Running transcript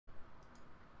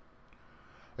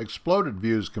Exploded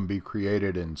views can be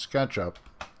created in SketchUp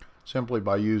simply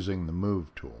by using the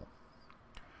Move tool.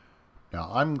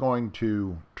 Now I'm going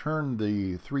to turn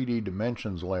the 3D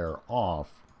dimensions layer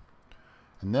off,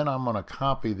 and then I'm going to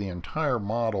copy the entire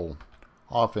model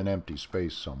off in empty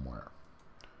space somewhere.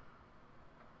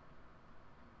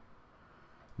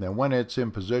 Then when it's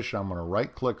in position, I'm going to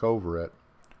right click over it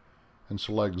and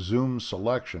select Zoom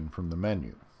Selection from the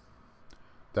menu.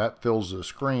 That fills the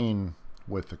screen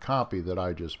with the copy that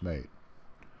I just made.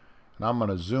 And I'm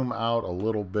going to zoom out a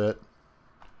little bit,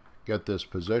 get this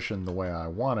positioned the way I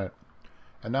want it,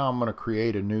 and now I'm going to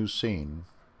create a new scene,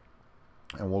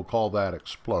 and we'll call that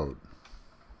Explode.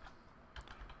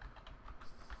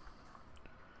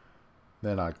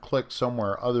 Then I click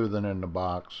somewhere other than in the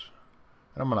box,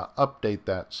 and I'm going to update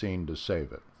that scene to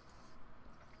save it.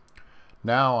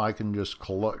 Now I can just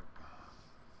click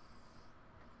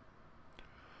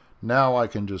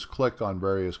on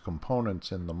various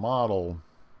components in the model,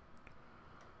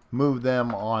 move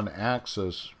them on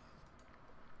axis,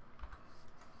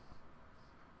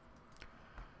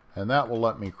 and that will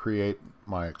let me create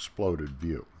my exploded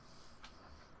view.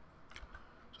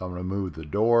 So I'm going to move the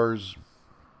doors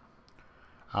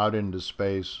out into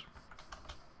space.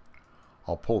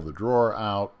 I'll pull the drawer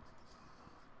out.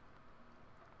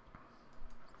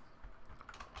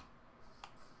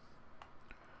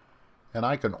 And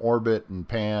I can orbit and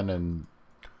pan and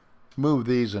move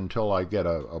these until I get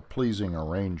a pleasing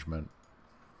arrangement.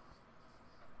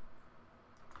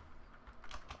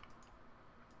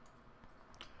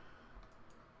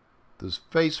 This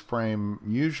face frame,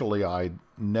 usually I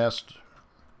nest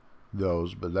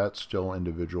those, but that's still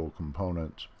individual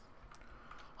components.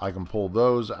 I can pull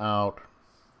those out.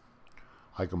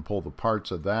 I can pull the parts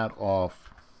of that off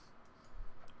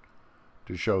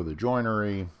to show the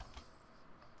joinery.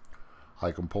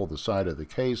 I can pull the side of the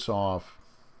case off.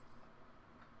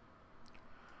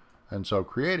 And so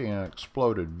creating an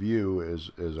exploded view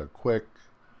is a quick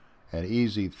and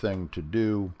easy thing to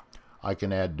do. I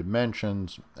can add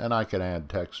dimensions, and I can add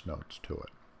text notes to it.